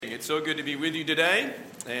It's so good to be with you today,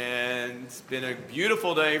 and it's been a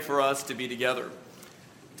beautiful day for us to be together.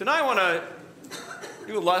 Tonight I want to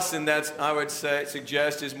do a lesson that I would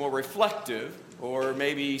suggest is more reflective or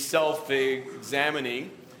maybe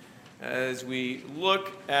self-examining as we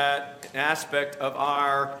look at an aspect of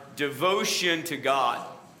our devotion to God.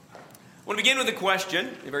 I want to begin with a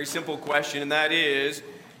question, a very simple question, and that is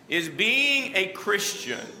being a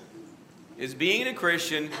Christian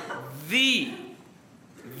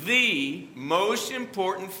the most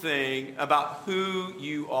important thing about who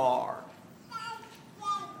you are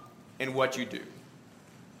and what you do?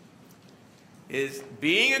 Is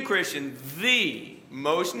being a Christian the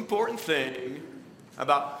most important thing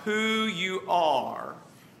about who you are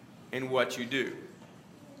and what you do?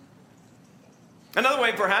 Another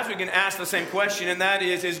way perhaps we can ask the same question, and that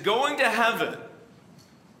is going to heaven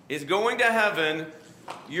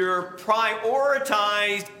your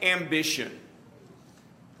prioritized ambition?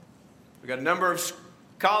 We've got a number of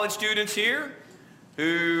college students here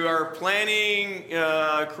who are planning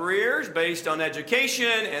careers based on education,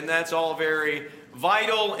 and that's all very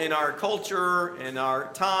vital in our culture and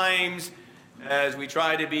our times as we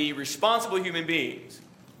try to be responsible human beings.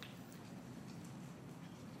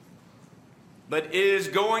 But is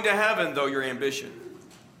going to heaven, though, your ambition?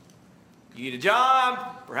 You need a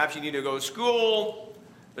job, perhaps you need to go to school.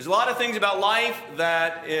 There's a lot of things about life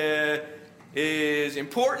that is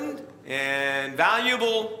important and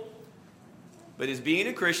valuable, but is being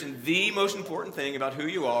a Christian the most important thing about who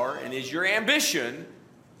you are, and is your ambition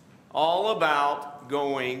all about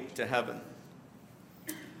going to heaven?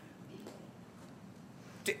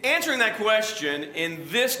 Answering that question in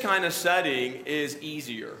this kind of setting is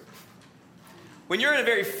easier. When you're in a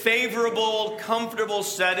very favorable, comfortable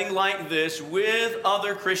setting like this with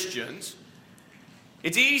other Christians,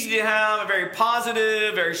 it's easy to have a very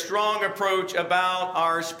positive, very strong approach about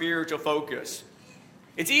our spiritual focus.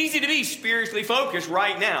 It's easy to be spiritually focused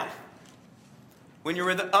right now when you're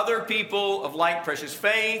with other people of like precious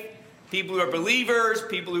faith, people who are believers,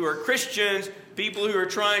 people who are Christians, people who are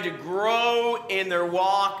trying to grow in their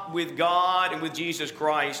walk with God and with Jesus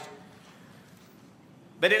Christ.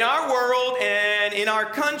 But in our world and in our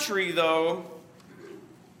country, though,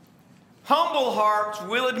 humble hearts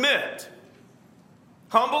will admit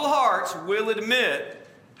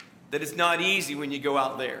that it's not easy when you go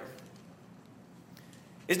out there.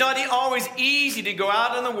 It's not always easy to go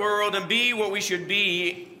out in the world and be what we should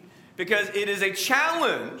be, because it is a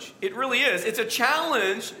challenge. It really is. It's a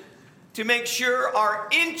challenge to make sure our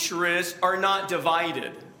interests are not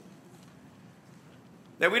divided.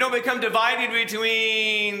 That we don't become divided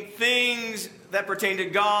between things that pertain to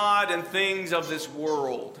God and things of this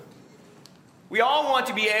world. We all want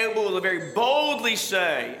to be able to very boldly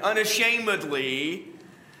say, unashamedly,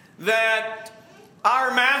 that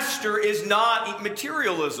our master is not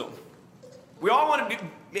materialism. We all want to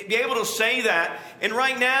be able to say that. And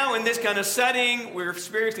right now, in this kind of setting, we're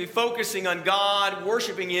spiritually focusing on God,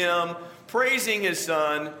 worshiping Him, praising His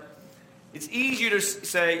Son. It's easier to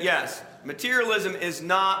say, yes, materialism is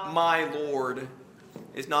not my Lord,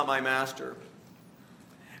 is not my master.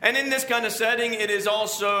 And in this kind of setting, it is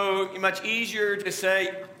also much easier to say,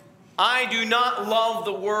 I do not love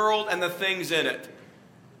the world and the things in it.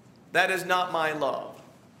 That is not my love.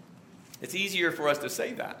 It's easier for us to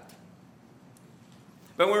say that.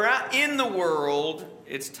 But when we're out in the world,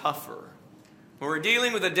 it's tougher. When we're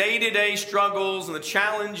dealing with the day-to-day struggles and the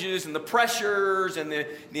challenges and the pressures and the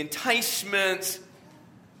enticements,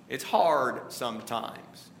 it's hard sometimes.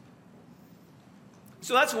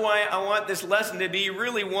 So that's why I want this lesson to be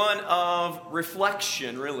really one of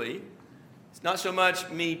reflection, really. It's not so much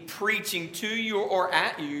me preaching to you or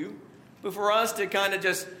at you, but for us to kind of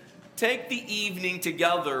just take the evening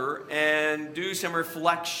together and do some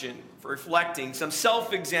reflecting, some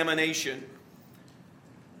self-examination.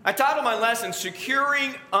 I titled my lesson,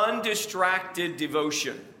 Securing Undistracted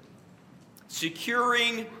Devotion.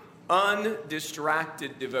 Securing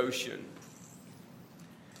Undistracted Devotion.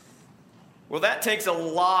 Well, that takes a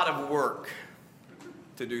lot of work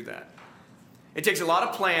to do that. It takes a lot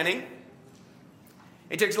of planning.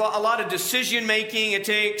 It takes a lot of decision making. It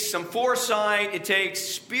takes some foresight. It takes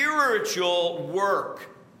spiritual work.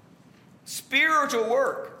 Spiritual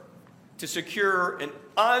work to secure an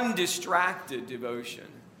undistracted devotion.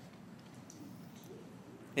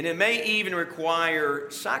 And it may even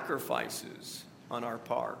require sacrifices on our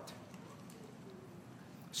part.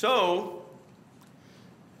 So,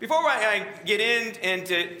 before I get in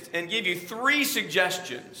and give you three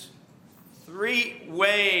suggestions, three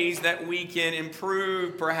ways that we can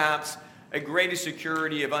improve perhaps a greater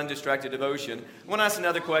security of undistracted devotion, I want to ask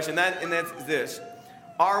another question, and that's this.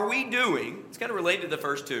 are we doing, it's kind of related to the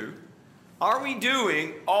first two, are we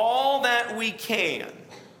doing all that we can?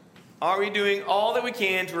 Are we doing all that we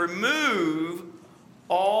can to remove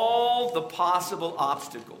all the possible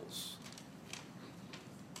obstacles?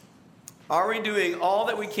 Are we doing all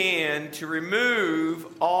that we can to remove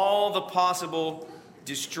all the possible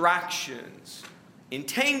distractions,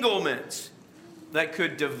 entanglements that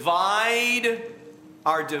could divide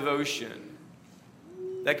our devotion,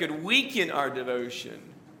 that could weaken our devotion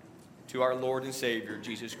to our Lord and Savior,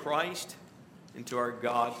 Jesus Christ, and to our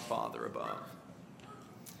God Father above?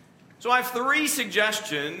 So I have three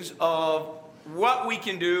suggestions of what we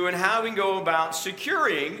can do and how we can go about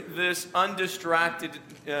securing this undistracted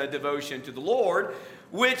devotion to the Lord,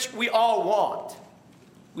 which we all want.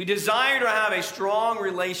 We desire to have a strong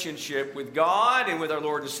relationship with God and with our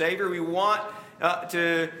Lord and Savior. We want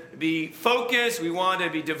to be focused. We want to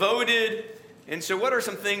be devoted. And so what are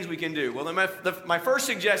some things we can do? Well, my first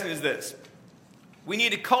suggestion is this. We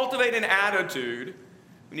need to cultivate an attitude.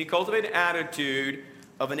 We need to cultivate an attitude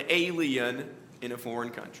of an alien in a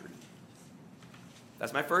foreign country.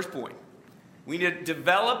 That's my first point. We need to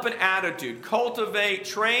develop an attitude, cultivate,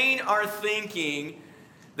 train our thinking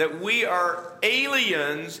that we are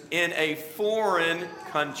aliens in a foreign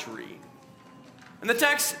country. And the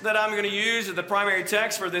text that I'm going to use as the primary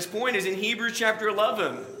text for this point is in Hebrews chapter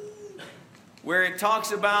 11, where it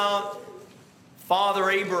talks about Father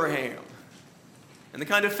Abraham and the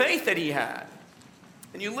kind of faith that he had.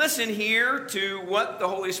 And you listen here to what the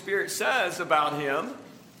Holy Spirit says about him.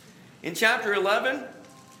 In chapter 11,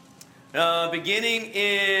 beginning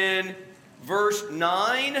in verse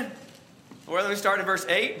 9, or let me start in verse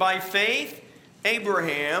 8. By faith,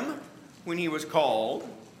 Abraham, when he was called,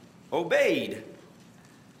 obeyed.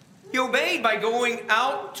 He obeyed by going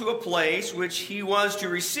out to a place which he was to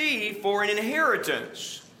receive for an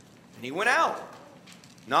inheritance. And he went out,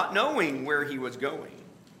 not knowing where he was going.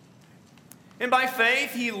 And by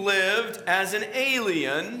faith he lived as an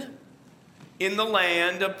alien in the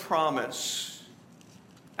land of promise,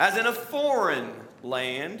 as in a foreign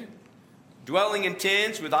land, dwelling in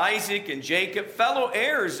tents with Isaac and Jacob, fellow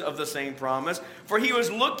heirs of the same promise. For he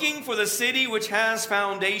was looking for the city which has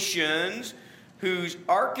foundations, whose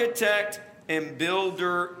architect and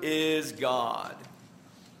builder is God.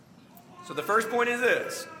 So the first point is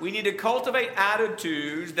this. We need to cultivate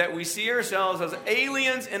attitudes that we see ourselves as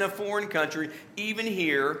aliens in a foreign country, even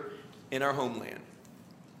here in our homeland.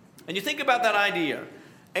 And you think about that idea.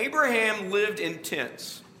 Abraham lived in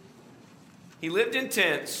tents. He lived in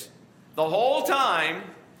tents the whole time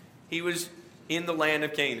he was in the land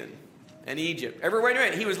of Canaan and Egypt. Everywhere he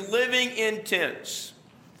went, he was living in tents.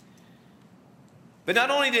 But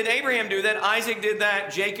not only did Abraham do that, Isaac did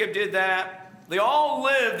that, Jacob did that. They all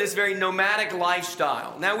lived this very nomadic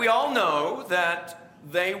lifestyle. Now, we all know that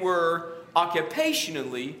they were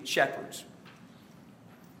occupationally shepherds.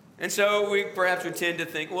 And so we perhaps would tend to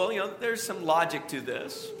think, well, there's some logic to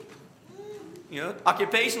this.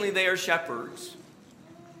 Occupationally they are shepherds.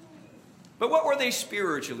 But what were they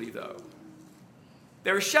spiritually, though?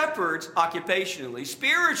 They were shepherds occupationally.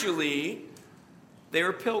 Spiritually, they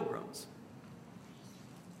were pilgrims.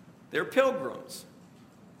 They're pilgrims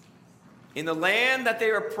in the land that they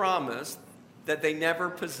were promised that they never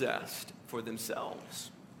possessed for themselves.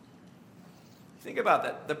 Think about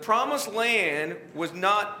that. The promised land was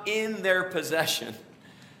not in their possession,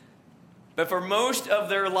 but for most of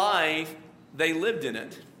their life, they lived in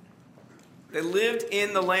it. They lived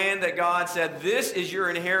in the land that God said, this is your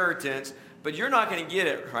inheritance, but you're not going to get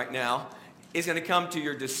it right now. It's going to come to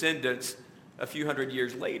your descendants a few hundred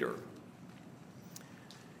years later.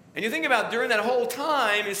 And you think about during that whole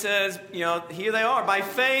time, it says, here they are. By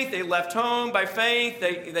faith, they left home. By faith,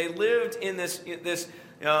 they lived in this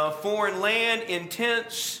foreign land in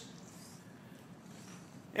tents.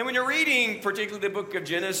 And when you're reading particularly the book of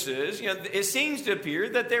Genesis, it seems to appear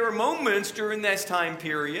that there were moments during this time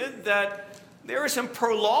period that there was some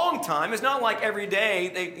prolonged time. It's not like every day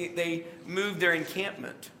they moved their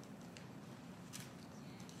encampment.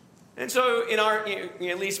 And so,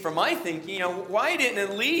 at least from my thinking, why didn't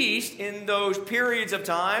at least in those periods of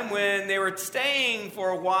time when they were staying for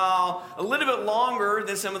a while, a little bit longer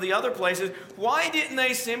than some of the other places, why didn't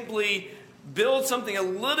they simply build something a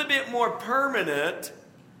little bit more permanent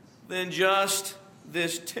than just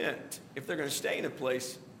this tent, if they're going to stay in a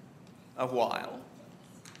place a while?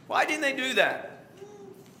 Why didn't they do that?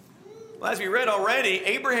 Well, as we read already,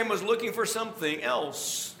 Abraham was looking for something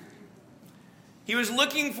else. He was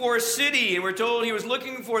looking for a city, and we're told he was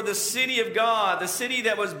looking for the city of God, the city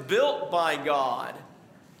that was built by God.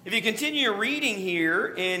 If you continue reading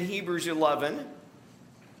here in Hebrews 11,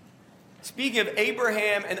 Speaking of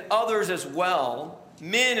Abraham and others as well,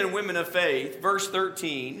 men and women of faith, verse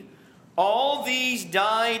 13, all these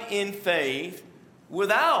died in faith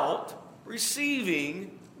without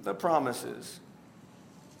receiving the promises,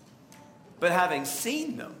 but having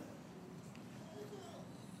seen them,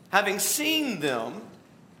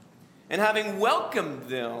 and having welcomed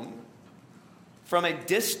them from a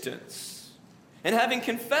distance, and having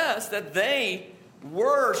confessed that they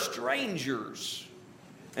were strangers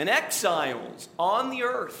and exiles on the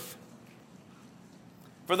earth.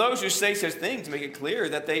 For those who say such things, make it clear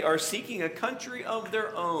that they are seeking a country of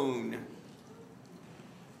their own.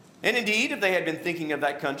 And indeed, if they had been thinking of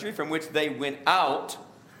that country from which they went out,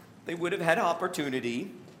 they would have had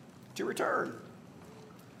opportunity to return.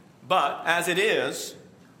 But as it is,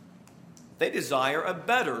 they desire a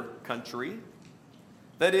better country,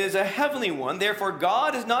 that is, a heavenly one. Therefore,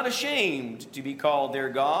 God is not ashamed to be called their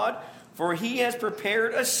God, for he has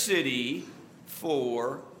prepared a city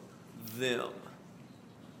for them.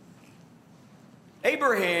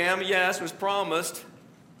 Abraham, yes, was promised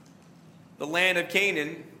the land of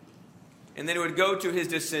Canaan, and then it would go to his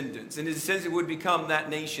descendants, and his descendants would become that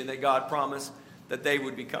nation that God promised that they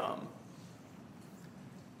would become.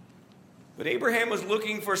 But Abraham was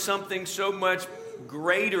looking for something so much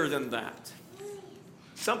greater than that,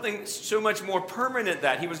 something so much more permanent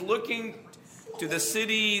than that. He was looking to the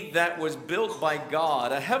city that was built by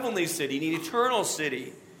God, a heavenly city, an eternal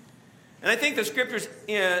city. And I think the scriptures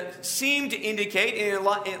seem to indicate,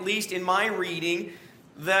 at least in my reading,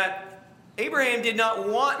 that Abraham did not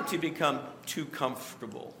want to become too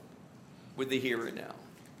comfortable with the here and now.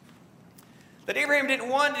 That Abraham didn't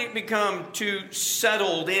want to become too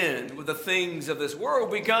settled in with the things of this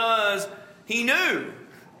world, because he knew,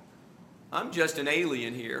 I'm just an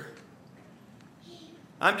alien here.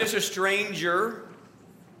 I'm just a stranger,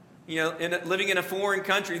 living in a foreign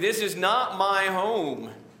country. This is not my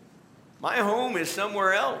home. My home is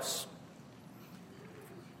somewhere else.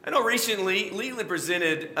 I know recently Leland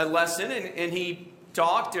presented a lesson, and he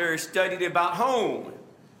talked or studied about home.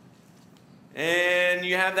 And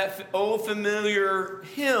you have that old familiar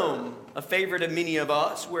hymn, a favorite of many of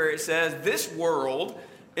us, where it says, "This world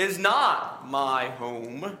is not my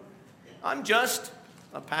home. I'm just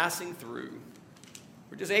a passing through."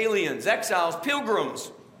 We're just aliens, exiles,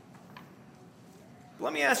 pilgrims.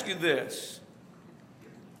 Let me ask you this.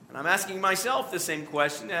 And I'm asking myself the same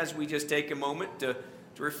question as we just take a moment to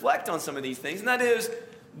reflect on some of these things. And that is,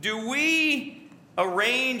 do we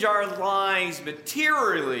arrange our lives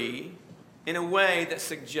materially in a way that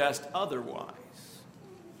suggests otherwise?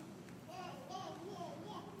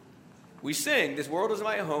 We sing, "This world is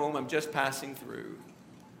my home, I'm just passing through."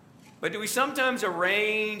 But do we sometimes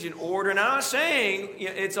arrange in order? And I'm not saying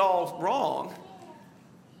it's all wrong.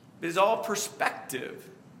 It's all perspective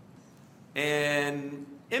and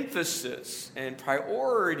emphasis and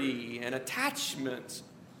priority and attachment.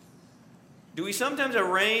 Do we sometimes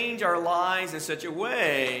arrange our lives in such a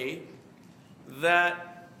way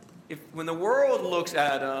that when the world looks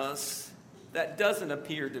at us, that doesn't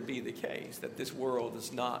appear to be the case, that this world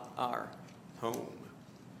is not our home?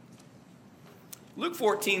 Luke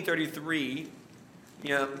 14:33,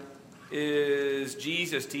 is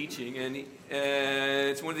Jesus teaching, and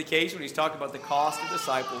it's one of the occasions when he's talking about the cost of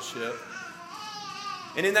discipleship.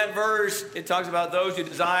 And in that verse, it talks about those who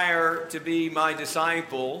desire to be my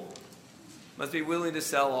disciple must be willing to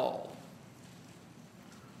sell all.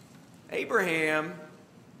 Abraham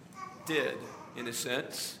did, in a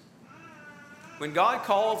sense. When God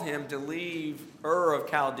called him to leave Ur of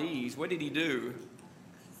Chaldees, what did he do?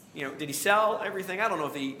 Did he sell everything? I don't know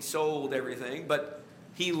if he sold everything, but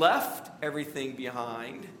he left everything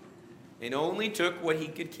behind and only took what he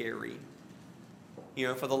could carry,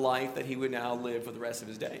 for the life that he would now live for the rest of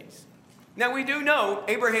his days. Now, we do know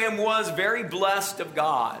Abraham was very blessed of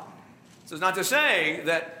God. So it's not to say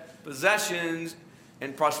that possessions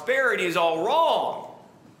and prosperity is all wrong.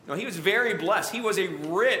 No, he was very blessed. He was a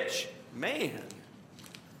rich man.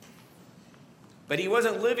 But he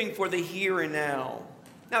wasn't living for the here and now.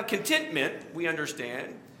 Now, contentment, we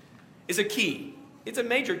understand, is a key. It's a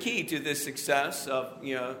major key to the success of,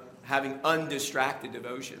 having undistracted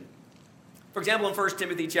devotion. For example, in 1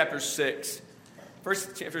 Timothy chapter 6, verse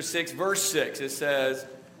 6, it says,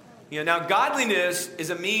 now godliness is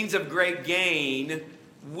a means of great gain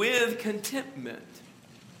with contentment.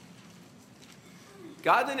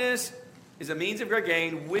 Godliness is a means of great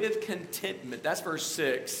gain with contentment. That's verse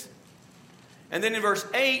 6. And then in verse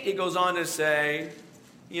 8, it goes on to say,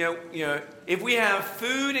 if we have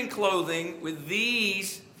food and clothing, with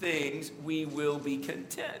these things we will be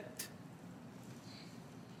content.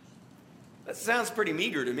 That sounds pretty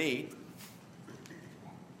meager to me.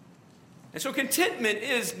 And so contentment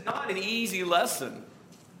is not an easy lesson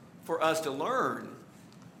for us to learn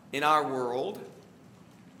in our world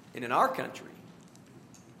and in our country,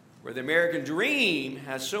 where the American dream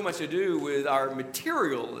has so much to do with our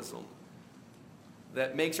materialism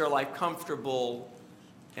that makes our life comfortable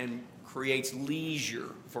and creates leisure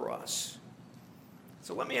for us.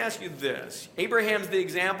 So let me ask you this. Abraham's the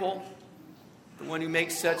example, the one who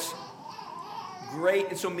makes such great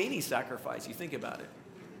and so many sacrifices. You think about it.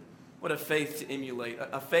 What a faith to emulate,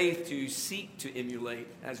 a faith to seek to emulate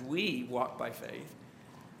as we walk by faith.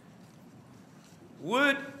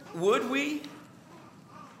 Would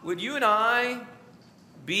you and I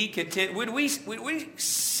be content? Would we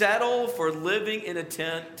settle for living in a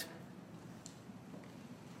tent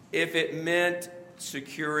if it meant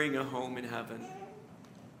securing a home in heaven?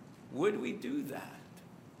 Would we do that?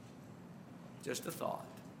 Just a thought.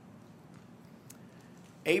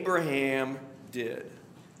 Abraham did.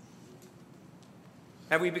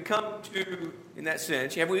 Have we become too, in that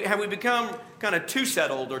sense, have we become kind of too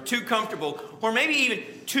settled or too comfortable or maybe even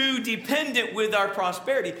too dependent with our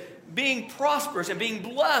prosperity? Being prosperous and being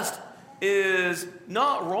blessed is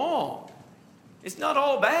not wrong. It's not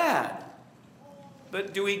all bad.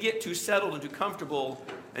 But do we get too settled and too comfortable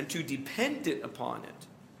and too dependent upon it?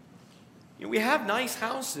 You know, we have nice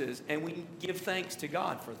houses and we give thanks to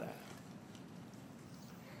God for that.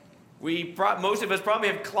 Most of us probably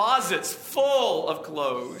have closets full of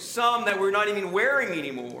clothes, some that we're not even wearing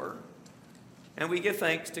anymore. And we give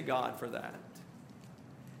thanks to God for that.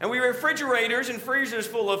 And we have refrigerators and freezers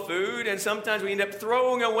full of food, and sometimes we end up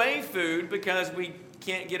throwing away food because we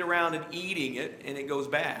can't get around and eating it, and it goes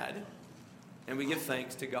bad. And we give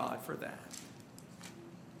thanks to God for that.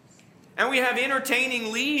 And we have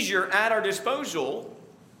entertaining leisure at our disposal.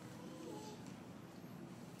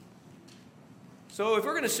 So if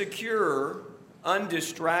we're going to secure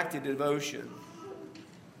undistracted devotion,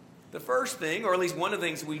 the first thing, or at least one of the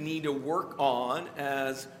things we need to work on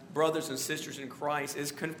as brothers and sisters in Christ,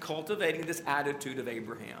 is cultivating this attitude of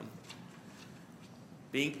Abraham.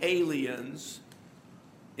 Being aliens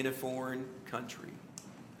in a foreign country,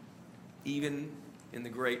 even in the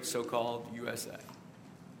great so-called USA.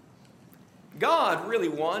 God really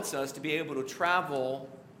wants us to be able to travel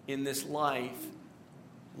in this life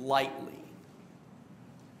lightly.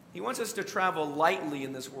 He wants us to travel lightly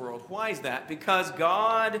in this world. Why is that? Because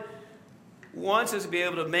God wants us to be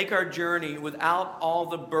able to make our journey without all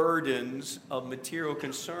the burdens of material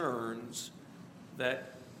concerns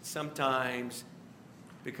that sometimes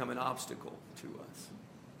become an obstacle to us.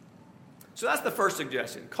 So that's the first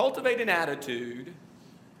suggestion. Cultivate an attitude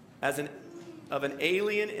of an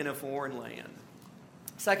alien in a foreign land.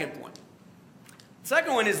 Second point. The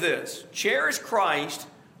second one is this. Cherish Christ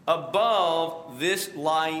above this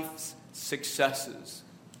life's successes.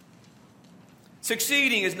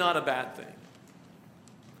 Succeeding is not a bad thing.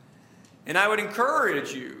 And I would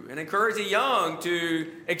encourage you and encourage the young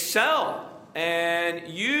to excel and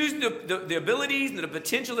use the abilities and the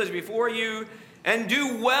potential that's before you and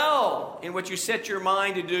do well in what you set your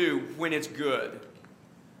mind to do when it's good.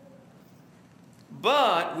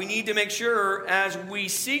 But we need to make sure as we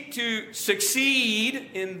seek to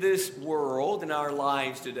succeed in this world, in our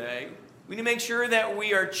lives today, we need to make sure that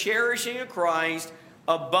we are cherishing a Christ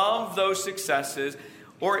above those successes,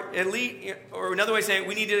 or at least, or another way of saying it,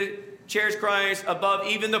 we need to cherish Christ above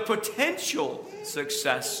even the potential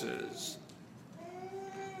successes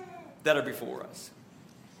that are before us.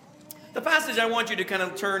 The passage I want you to kind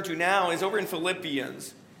of turn to now is over in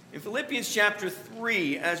Philippians. In Philippians chapter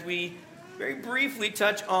 3, as we very briefly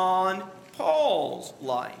touch on Paul's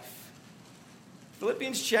life.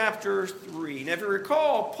 Philippians chapter 3. Now, if you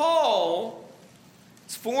recall, Paul's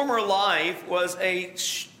former life was a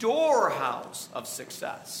storehouse of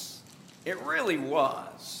success. It really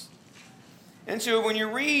was. And so when you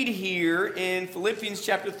read here in Philippians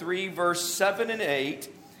chapter 3, verse 7 and 8,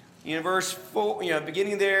 verse 4,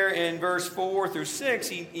 beginning there in verse 4 through 6,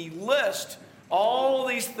 he lists all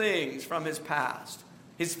these things from his past,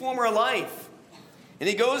 his former life. And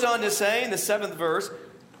he goes on to say in the 7th verse,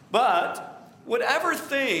 but whatever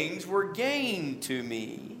things were gained to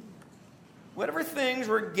me,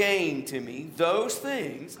 those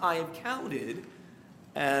things I have counted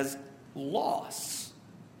as loss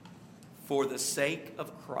for the sake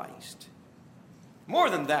of Christ. More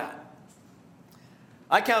than that,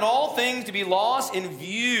 I count all things to be lost in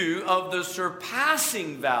view of the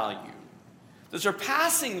surpassing value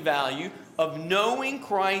of knowing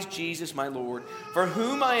Christ Jesus my Lord, for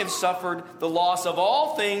whom I have suffered the loss of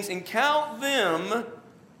all things, and count them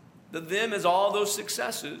as all those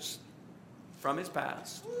successes from his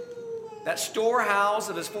past, that storehouse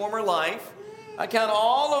of his former life. I count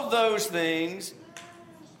all of those things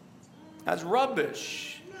as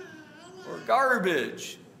rubbish or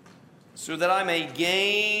garbage so that I may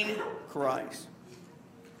gain Christ.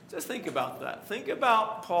 Just think about that. Think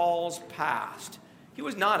about Paul's past. He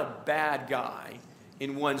was not a bad guy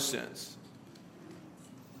in one sense.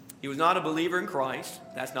 He was not a believer in Christ.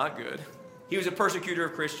 That's not good. He was a persecutor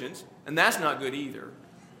of Christians, and that's not good either.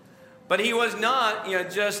 But he was not,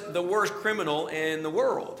 just the worst criminal in the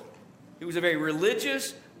world. He was a very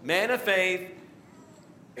religious man of faith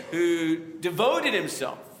who devoted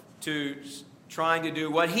himself to trying to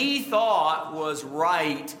do what he thought was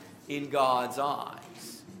right in God's eyes.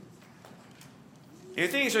 And the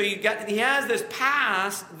thing is, so he has this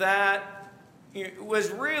past that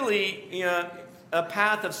was really a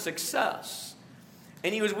path of success.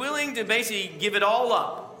 And he was willing to basically give it all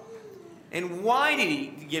up. And why did he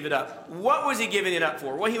give it up? What was he giving it up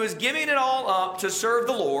for? Well, he was giving it all up to serve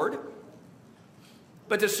the Lord,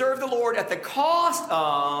 but to serve the Lord at the cost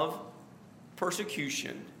of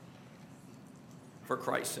persecution for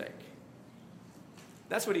Christ's sake.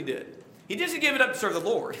 That's what he did. He didn't give it up to serve the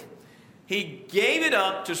Lord. He gave it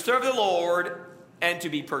up to serve the Lord and to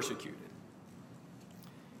be persecuted.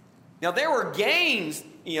 Now, there were gains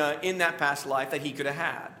in that past life that he could have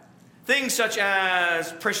had. Things such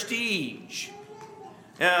as prestige,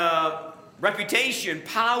 reputation,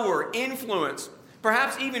 power, influence,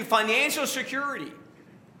 perhaps even financial security.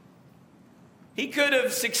 He could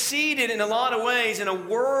have succeeded in a lot of ways in a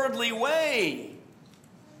worldly way.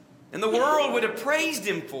 And the world would have praised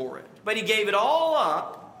him for it. But he gave it all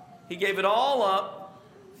up. He gave it all up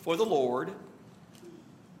for the Lord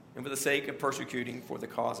and for the sake of persecuting for the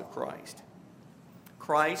cause of Christ.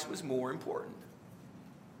 Christ was more important.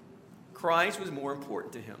 Christ was more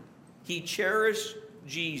important to him. He cherished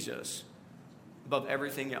Jesus above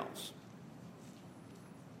everything else.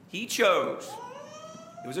 He chose.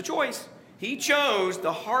 It was a choice. He chose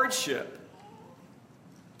the hardship.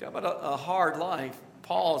 Talk about a hard life.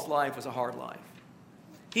 Paul's life was a hard life.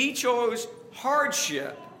 He chose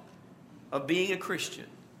hardship of being a Christian.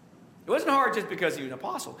 It wasn't hard just because he was an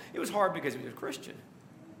apostle. It was hard because he was a Christian.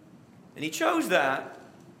 And he chose that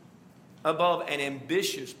above an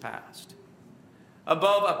ambitious past,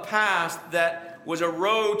 above a past that was a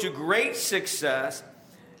road to great success,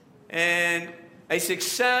 and a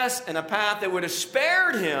success and a path that would have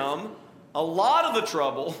spared him a lot of the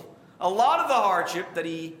trouble, a lot of the hardship that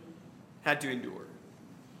he had to endure.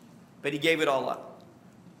 But he gave it all up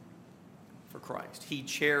for Christ. He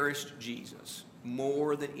cherished Jesus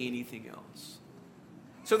more than anything else.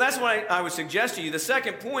 So that's what I would suggest to you. The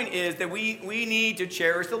second point is that we need to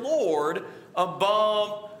cherish the Lord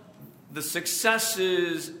above the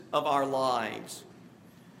successes of our lives.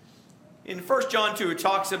 In 1 John 2, it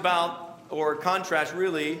talks about, or contrasts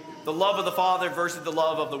really, the love of the Father versus the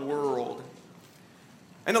love of the world.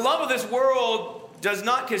 And the love of this world does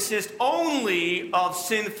not consist only of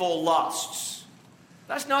sinful lusts.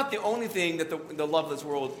 That's not the only thing that the love of this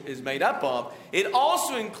world is made up of. It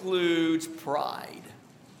also includes pride.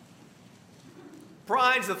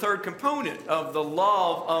 Pride is the third component of the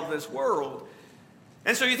love of this world.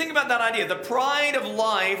 And so you think about that idea. The pride of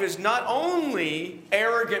life is not only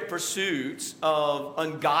arrogant pursuits of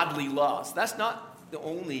ungodly lust. That's not the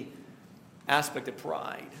only aspect of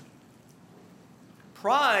pride.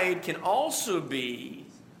 Pride can also be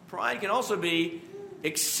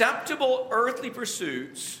acceptable earthly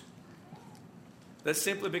pursuits that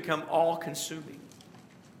simply become all-consuming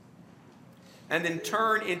and then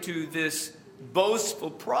turn into this boastful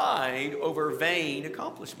pride over vain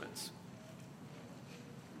accomplishments.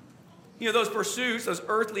 Those pursuits, those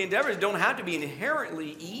earthly endeavors don't have to be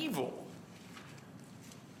inherently evil.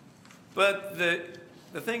 But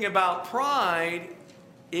the thing about pride,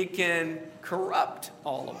 it can corrupt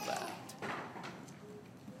all of that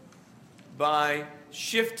by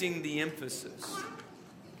shifting the emphasis.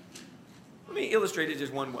 Let me illustrate it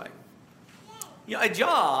just one way. A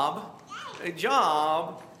job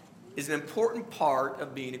is an important part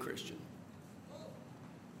of being a Christian.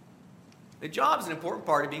 The job is an important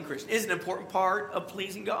part of being Christian. It's an important part of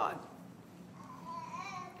pleasing God.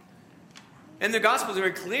 And the gospel is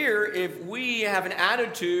very clear. If we have an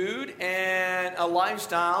attitude and a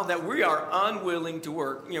lifestyle that we are unwilling to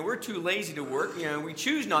work, we're too lazy to work, we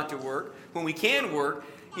choose not to work when we can work,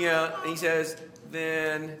 he says,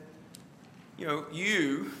 then,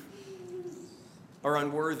 you are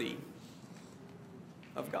unworthy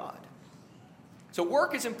of God. So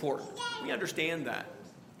work is important. We understand that.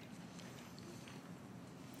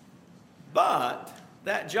 But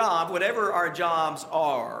that job, whatever our jobs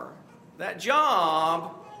are, that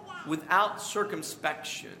job without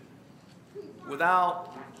circumspection,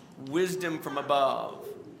 without wisdom from above,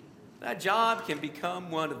 that job can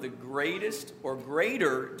become one of the greatest or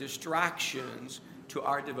greater distractions to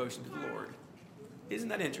our devotion to the Lord. Isn't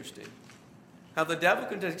that interesting? How the devil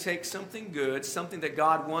can take something good, something that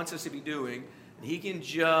God wants us to be doing, and he can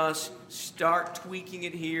just start tweaking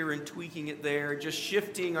it here and tweaking it there, just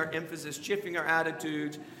shifting our emphasis, shifting our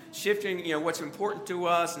attitudes, shifting, what's important to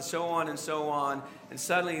us, and so on and so on. And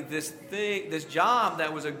suddenly this job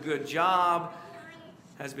that was a good job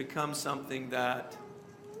has become something that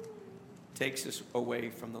takes us away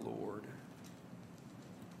from the Lord.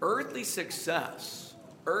 Earthly success,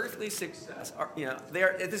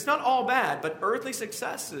 it's not all bad, but earthly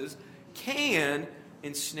successes can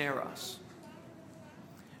ensnare us.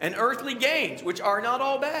 And earthly gains, which are not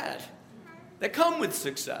all bad, that come with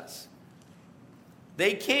success,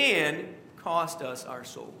 they can cost us our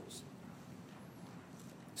souls.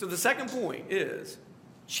 So the second point is,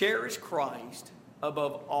 cherish Christ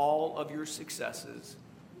above all of your successes.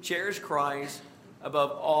 Cherish Christ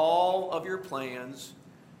above all of your plans.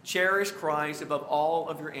 Cherish Christ above all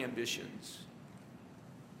of your ambitions.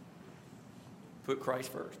 Put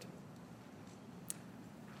Christ first.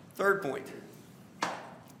 Third point,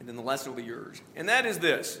 and then the lesson will be yours. And that is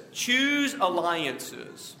this: choose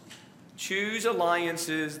alliances. Choose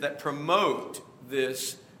alliances that promote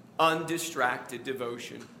this undistracted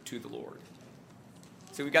devotion to the Lord.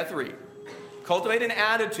 So we've got three. Cultivate an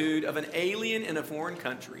attitude of an alien in a foreign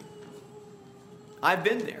country. I've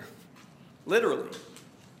been there, literally.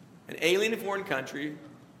 An alien in a foreign country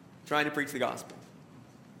trying to preach the gospel.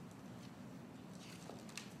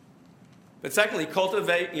 But secondly,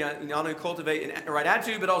 not only cultivate a right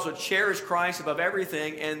attitude, but also cherish Christ above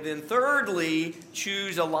everything. And then thirdly,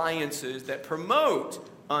 choose alliances that promote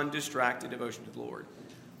undistracted devotion to the Lord.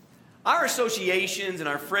 Our associations and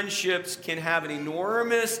our friendships can have an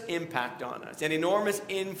enormous impact on us, an enormous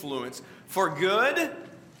influence, for good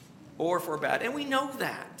or for bad. And we know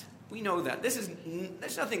that. We know that.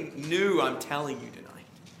 There's nothing new I'm telling you tonight.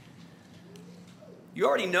 You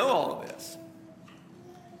already know all of this.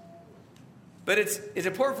 But it's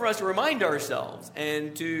important for us to remind ourselves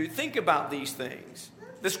and to think about these things.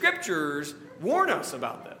 The Scriptures warn us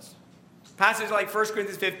about this. Passages like 1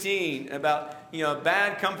 Corinthians 15 about,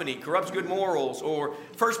 bad company corrupts good morals, or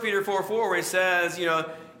 1 Peter 4:4 where it says,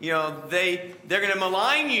 they're going to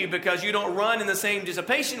malign you because you don't run in the same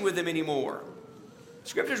dissipation with them anymore.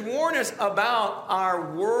 Scriptures warn us about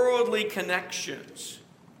our worldly connections.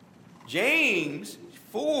 James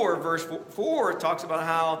 4, verse 4 talks about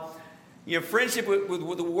how friendship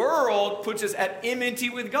with the world puts us at enmity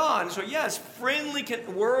with God. And so yes,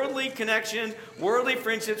 worldly connections, worldly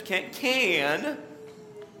friendships can,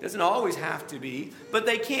 doesn't always have to be, but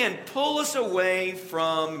they can pull us away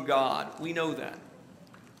from God. We know that.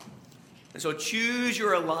 And so choose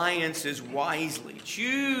your alliances wisely.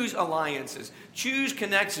 Choose alliances. Choose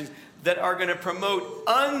connections that are going to promote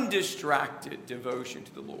undistracted devotion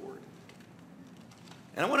to the Lord.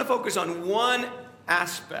 And I want to focus on one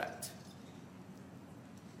aspect.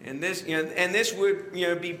 And this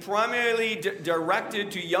would be primarily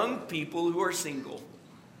directed to young people who are single.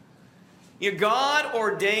 God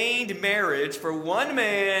ordained marriage for one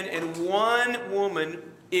man and one woman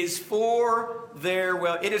is for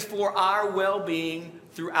it is for our well-being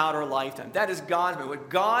throughout our lifetime. That is God's will. What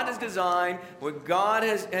God has designed, what God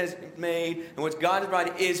has made, and what God has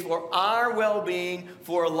provided is for our well-being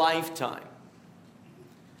for a lifetime.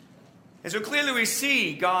 And so clearly we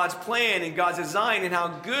see God's plan and God's design and how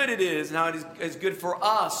good it is and how it is good for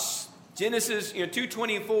us. Genesis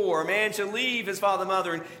 2:24, a man shall leave his father and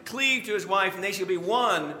mother and cleave to his wife, and they shall be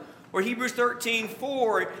one. Or Hebrews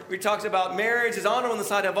 13:4, where he talks about marriage is honorable in the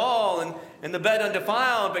sight of all, and the bed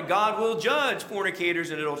undefiled, but God will judge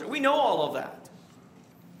fornicators and adulterers. We know all of that.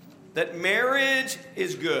 That marriage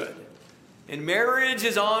is good, and marriage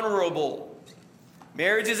is honorable.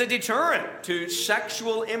 Marriage is a deterrent to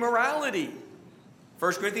sexual immorality.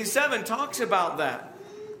 1 Corinthians 7 talks about that.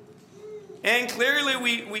 And clearly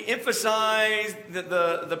we emphasize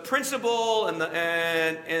the principle and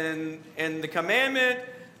the commandment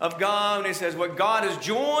of God when it says, what God has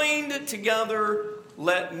joined together,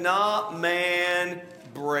 let not man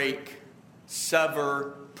break,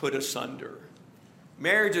 sever, put asunder.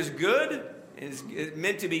 Marriage is good. It's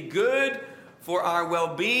meant to be good for our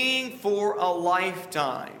well-being for a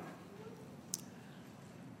lifetime.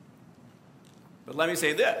 But let me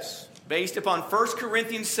say this. Based upon 1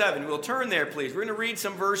 Corinthians 7, we'll turn there, please. We're going to read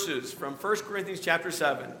some verses from 1 Corinthians chapter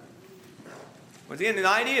 7. Once again, the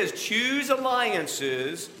idea is choose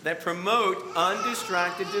alliances that promote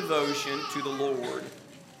undistracted devotion to the Lord.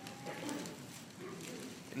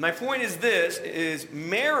 And my point is this, is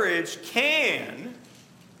marriage can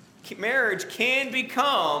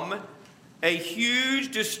become a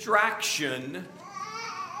huge distraction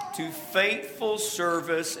to faithful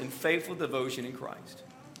service and faithful devotion in Christ.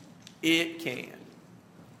 It can.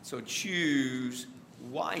 So choose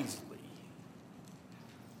wisely.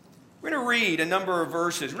 We're going to read a number of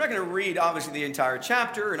verses. We're not going to read, obviously, the entire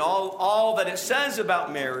chapter and all that it says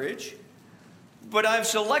about marriage, but I've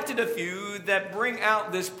selected a few that bring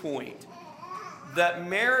out this point, that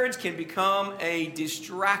marriage can become a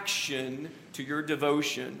distraction to your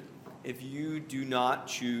devotion if you do not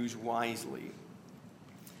choose wisely.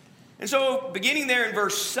 And so, beginning there in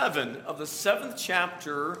verse 7 of the 7th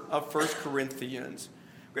chapter of 1 Corinthians,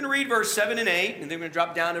 we're going to read verse 7 and 8, and then we're going to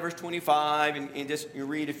drop down to verse 25 and just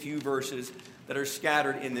read a few verses that are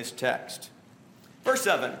scattered in this text. Verse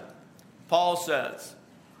 7, Paul says,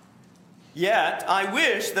 "Yet I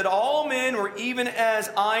wish that all men were even as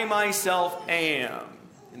I myself am."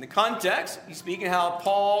 In the context, he's speaking how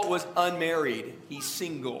Paul was unmarried. He's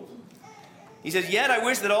single. He says, "Yet I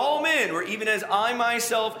wish that all men were even as I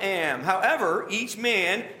myself am. However, each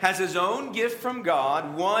man has his own gift from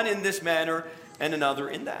God, one in this manner and another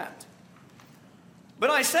in that. But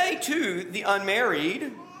I say to the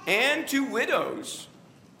unmarried and to widows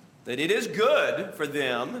that it is good for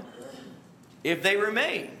them if they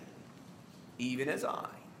remain, even as I."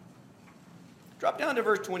 Drop down to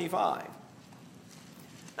verse 25.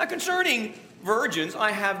 "Now concerning virgins,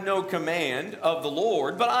 I have no command of the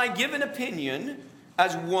Lord, but I give an opinion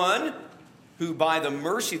as one who by the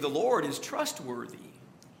mercy of the Lord is trustworthy.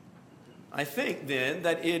 I think then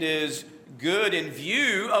that it is good in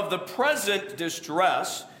view of the present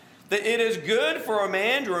distress, that it is good for a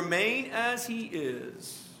man to remain as he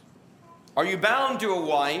is. Are you bound to a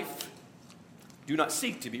wife? Do not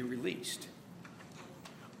seek to be released.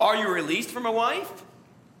 Are you released from a wife?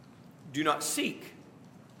 Do not seek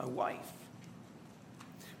a wife.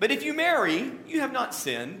 But if you marry, you have not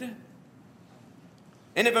sinned.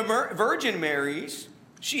 And if a virgin marries,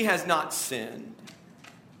 she has not sinned.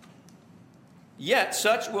 Yet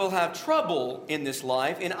such will have trouble in this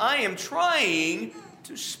life, and I am trying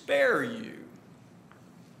to spare you."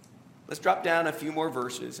 Let's drop down a few more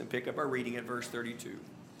verses and pick up our reading at verse 32.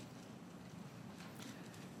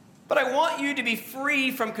 "But I want you to be free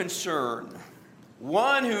from concern.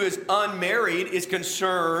 One who is unmarried is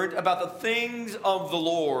concerned about the things of the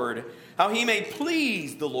Lord, how he may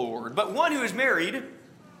please the Lord. But one who is married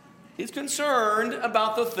is concerned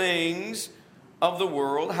about the things of the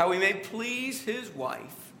world, how he may please his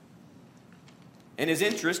wife. And his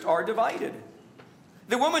interests are divided.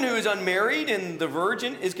 The woman who is unmarried and the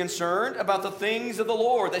virgin is concerned about the things of the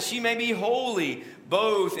Lord, that she may be holy,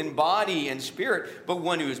 both in body and spirit. But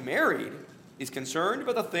one who is married is concerned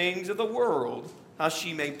about the things of the world, how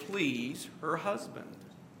she may please her husband.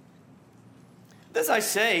 This I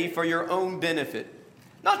say for your own benefit,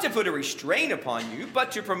 not to put a restraint upon you,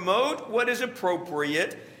 but to promote what is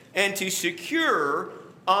appropriate and to secure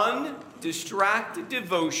undistracted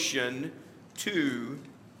devotion to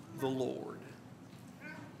the Lord."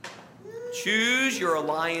 Choose your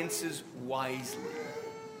alliances wisely.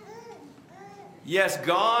 Yes,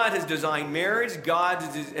 God has designed marriage. God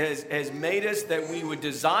has made us that we would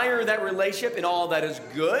desire that relationship and all that is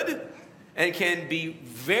good and can be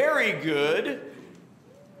very good,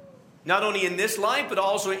 not only in this life, but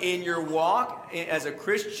also in your walk as a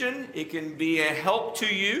Christian. It can be a help to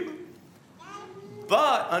you.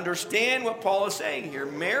 But understand what Paul is saying here.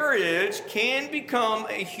 Marriage can become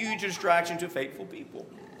a huge distraction to faithful people.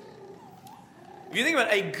 If you think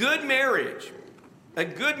about a good marriage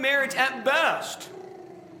at best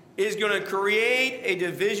is going to create a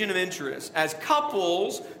division of interest as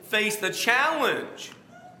couples face the challenge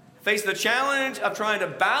of trying to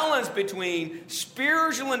balance between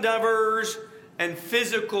spiritual endeavors and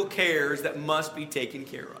physical cares that must be taken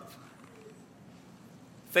care of.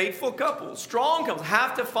 Faithful couples, strong couples,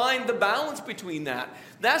 have to find the balance between that.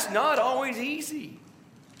 That's not always easy.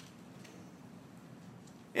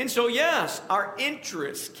 And so, yes, our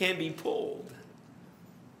interests can be pulled.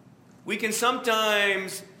 We can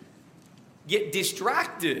sometimes get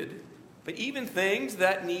distracted, but even things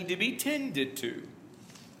that need to be tended to.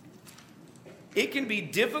 It can be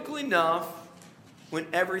difficult enough when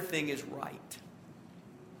everything is right.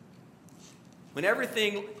 When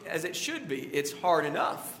everything as it should be, it's hard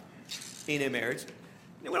enough in a marriage.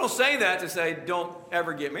 And we don't say that to say don't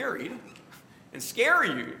ever get married and scare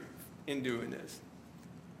you in doing this.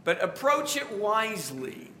 But approach it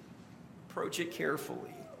wisely. Approach it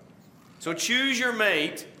carefully. So choose your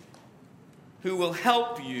mate who will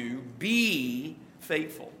help you be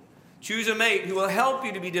faithful. Choose a mate who will help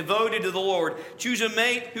you to be devoted to the Lord. Choose a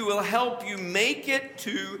mate who will help you make it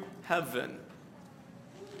to heaven.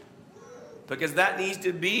 Because that needs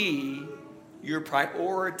to be your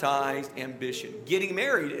prioritized ambition. Getting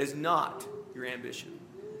married is not your ambition.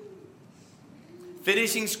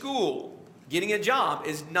 Finishing school, getting a job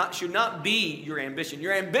should not be your ambition.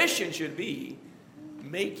 Your ambition should be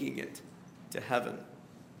making it to heaven.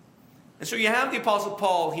 And so you have the Apostle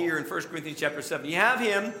Paul here in 1 Corinthians chapter 7. You have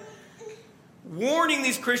him warning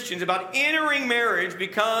these Christians about entering marriage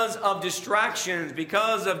because of distractions,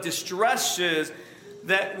 because of distresses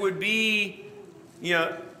that would be,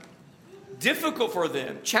 difficult for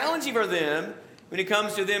them, challenging for them when it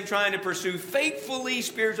comes to them trying to pursue faithfully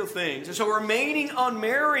spiritual things. And so remaining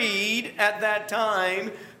unmarried at that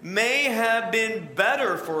time may have been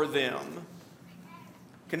better for them,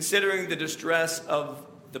 considering the distress of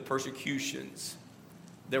the persecutions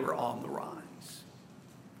that were on the rise.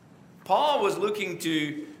 Paul was looking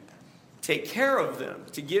to take care of them,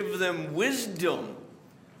 to give them wisdom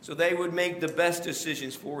so they would make the best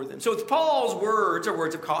decisions for them. So it's Paul's words are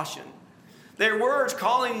words of caution. They're words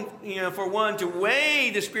calling, for one to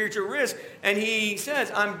weigh the spiritual risk. And he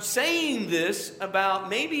says, I'm saying this about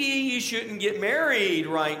maybe you shouldn't get married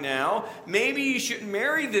right now. Maybe you shouldn't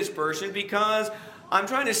marry this person because I'm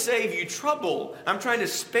trying to save you trouble. I'm trying to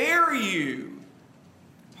spare you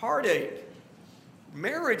heartache.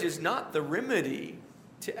 Marriage is not the remedy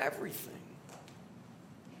to everything.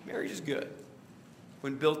 Marriage is good.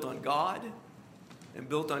 When built on God and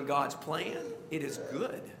built on God's plan, it is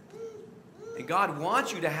good. And God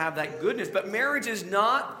wants you to have that goodness. But marriage is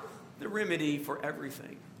not the remedy for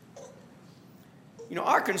everything.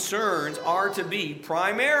 Our concerns are to be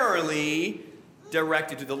primarily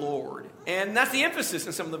directed to the Lord. And that's the emphasis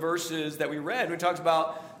in some of the verses that we read when it talks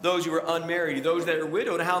about those who are unmarried, those that are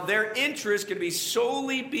widowed, and how their interest can be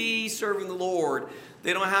solely be serving the Lord.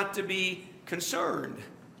 They don't have to be concerned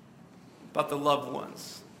about the loved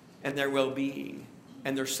ones and their well-being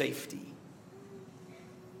and their safety.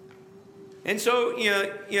 And so,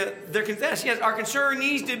 they're confessed. Yes, our concern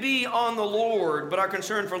needs to be on the Lord, but our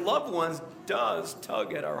concern for loved ones does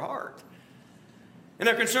tug at our heart. And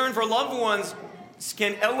our concern for loved ones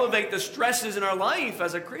can elevate the stresses in our life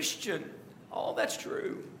as a Christian. All that's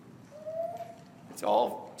true. It's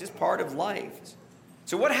all just part of life.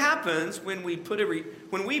 So what happens when we put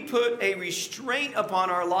a restraint upon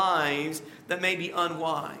our lives that may be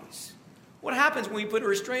unwise? What happens when we put a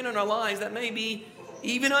restraint on our lives that may be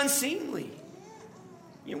even unseemly?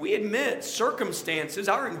 We admit circumstances,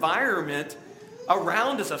 our environment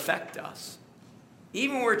around us affect us.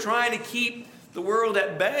 Even when we're trying to keep the world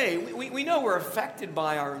at bay, we know we're affected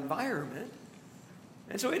by our environment.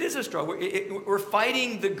 And so it is a struggle. We're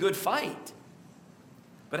fighting the good fight.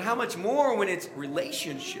 But how much more when it's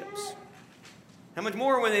relationships? How much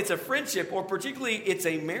more when it's a friendship, or particularly it's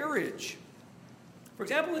a marriage? For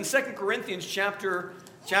example, in 2 Corinthians chapter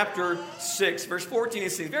 6, verse 14,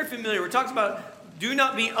 it's very familiar. It talks about do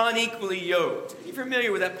not be unequally yoked. You're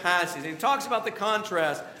familiar with that passage. And it talks about the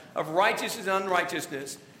contrast of righteousness and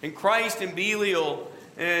unrighteousness, and Christ and Belial.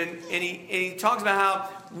 And he talks about how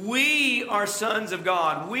we are sons of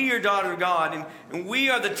God. We are daughters of God. And we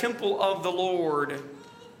are the temple of the Lord.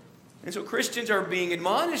 And so Christians are being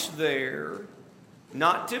admonished there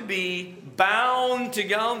not to be bound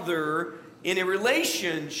together in a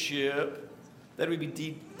relationship that would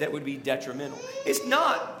be detrimental. It's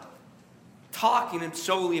not talking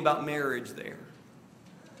solely about marriage there.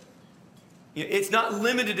 It's not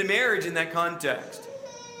limited to marriage in that context.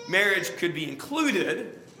 Marriage could be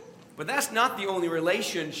included, but that's not the only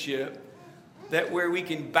relationship where we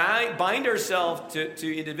can bind ourselves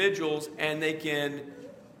to individuals and they can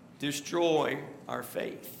destroy our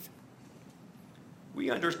faith.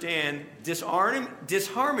 We understand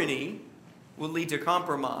disharmony will lead to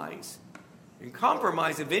compromise, and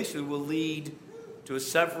compromise eventually will lead to a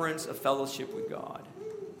severance of fellowship with God.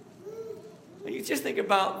 And you just think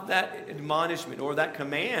about that admonishment or that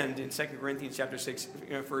command in 2 Corinthians chapter 6,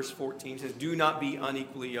 verse 14. It says, do not be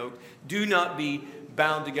unequally yoked. Do not be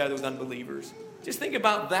bound together with unbelievers. Just think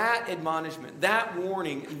about that admonishment, that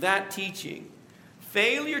warning, that teaching.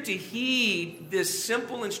 Failure to heed this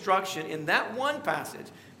simple instruction in that one passage,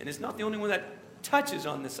 and it's not the only one that touches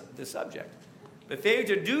on this subject, but failure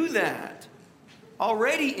to do that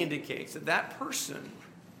already indicates that person,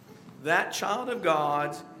 that child of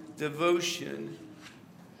God's devotion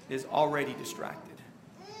is already distracted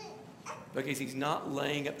because he's not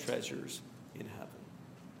laying up treasures in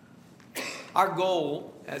heaven. Our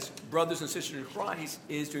goal as brothers and sisters in Christ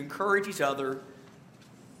is to encourage each other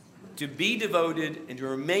to be devoted and to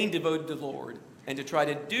remain devoted to the Lord and to try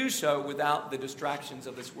to do so without the distractions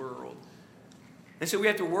of this world. And so we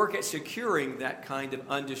have to work at securing that kind of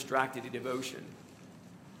undistracted devotion.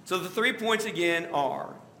 So the 3 points again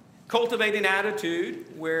are: cultivate an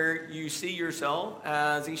attitude where you see yourself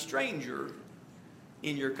as a stranger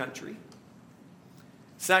in your country.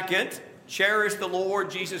 Second, cherish the Lord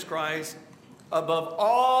Jesus Christ above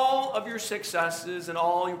all of your successes and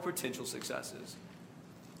all your potential successes.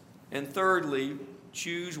 And thirdly,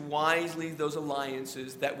 choose wisely those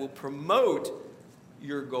alliances that will promote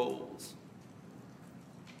your goals,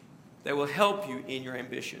 that will help you in your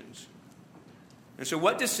ambitions. And so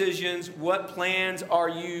what decisions, what plans are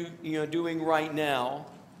you doing right now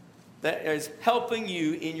that is helping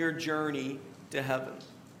you in your journey to heaven?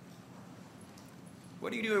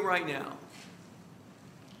 What are you doing right now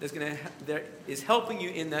that is helping you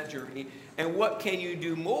in that journey? And what can you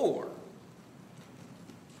do more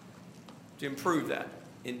to improve that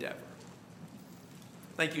endeavor?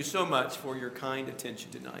 Thank you so much for your kind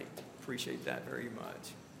attention tonight. Appreciate that very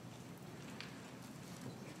much.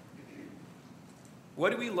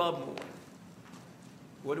 What do we love more?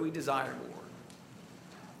 What do we desire more?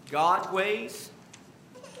 God's ways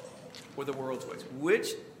or the world's ways?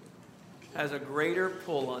 Which has a greater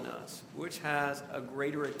pull on us? Which has a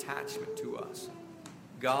greater attachment to us?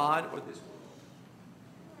 God or this world?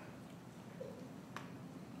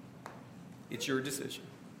 It's your decision.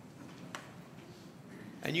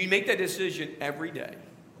 And you make that decision every day.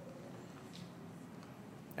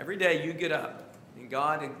 Every day you get up and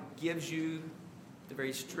God gives you the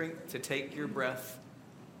very strength to take your breath.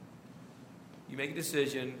 You make a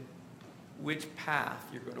decision which path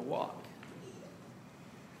you're going to walk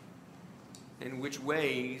and which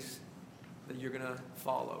ways that you're going to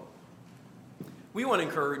follow. We want to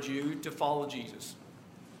encourage you to follow Jesus.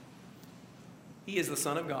 He is the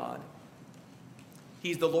Son of God.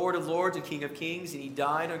 He's the Lord of lords and King of kings, and he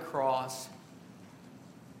died on a cross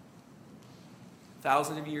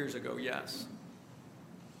thousands of years ago, yes.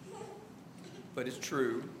 But it's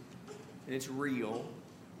true, and it's real.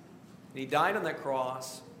 And he died on that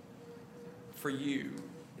cross for you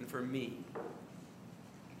and for me.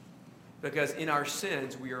 Because in our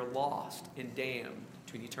sins, we are lost and damned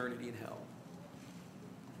to an eternity in hell.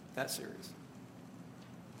 That's serious.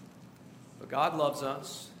 But God loves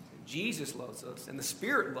us, Jesus loves us, and the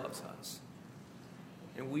Spirit loves us.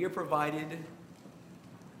 And we are provided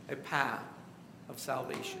a path of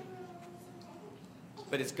salvation.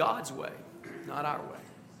 But it's God's way, not our way.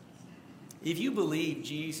 If you believe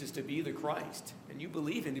Jesus to be the Christ, and you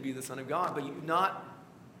believe him to be the Son of God, but you've not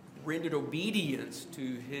rendered obedience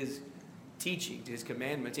to his teaching, to his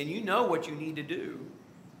commandments, and you know what you need to do,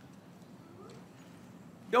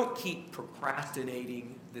 don't keep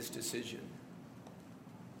procrastinating this decision.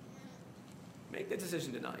 Make the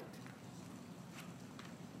decision tonight.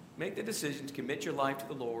 Make the decision to commit your life to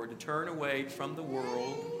the Lord, to turn away from the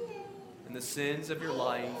world and the sins of your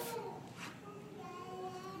life,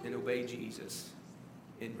 and obey Jesus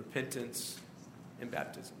in repentance and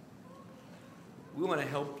baptism. We want to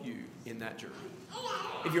help you in that journey.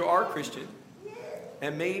 If you are a Christian,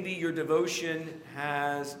 and maybe your devotion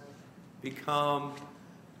has become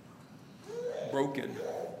broken,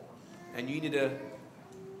 and you need to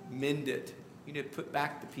mend it, you need to put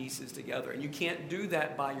back the pieces together, and you can't do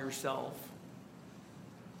that by yourself.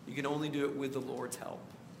 You can only do it with the Lord's help.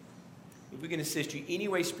 If we can assist you any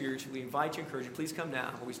way spiritually, invite you, encourage you, please come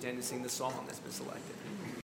now while we stand and sing the song that's been selected.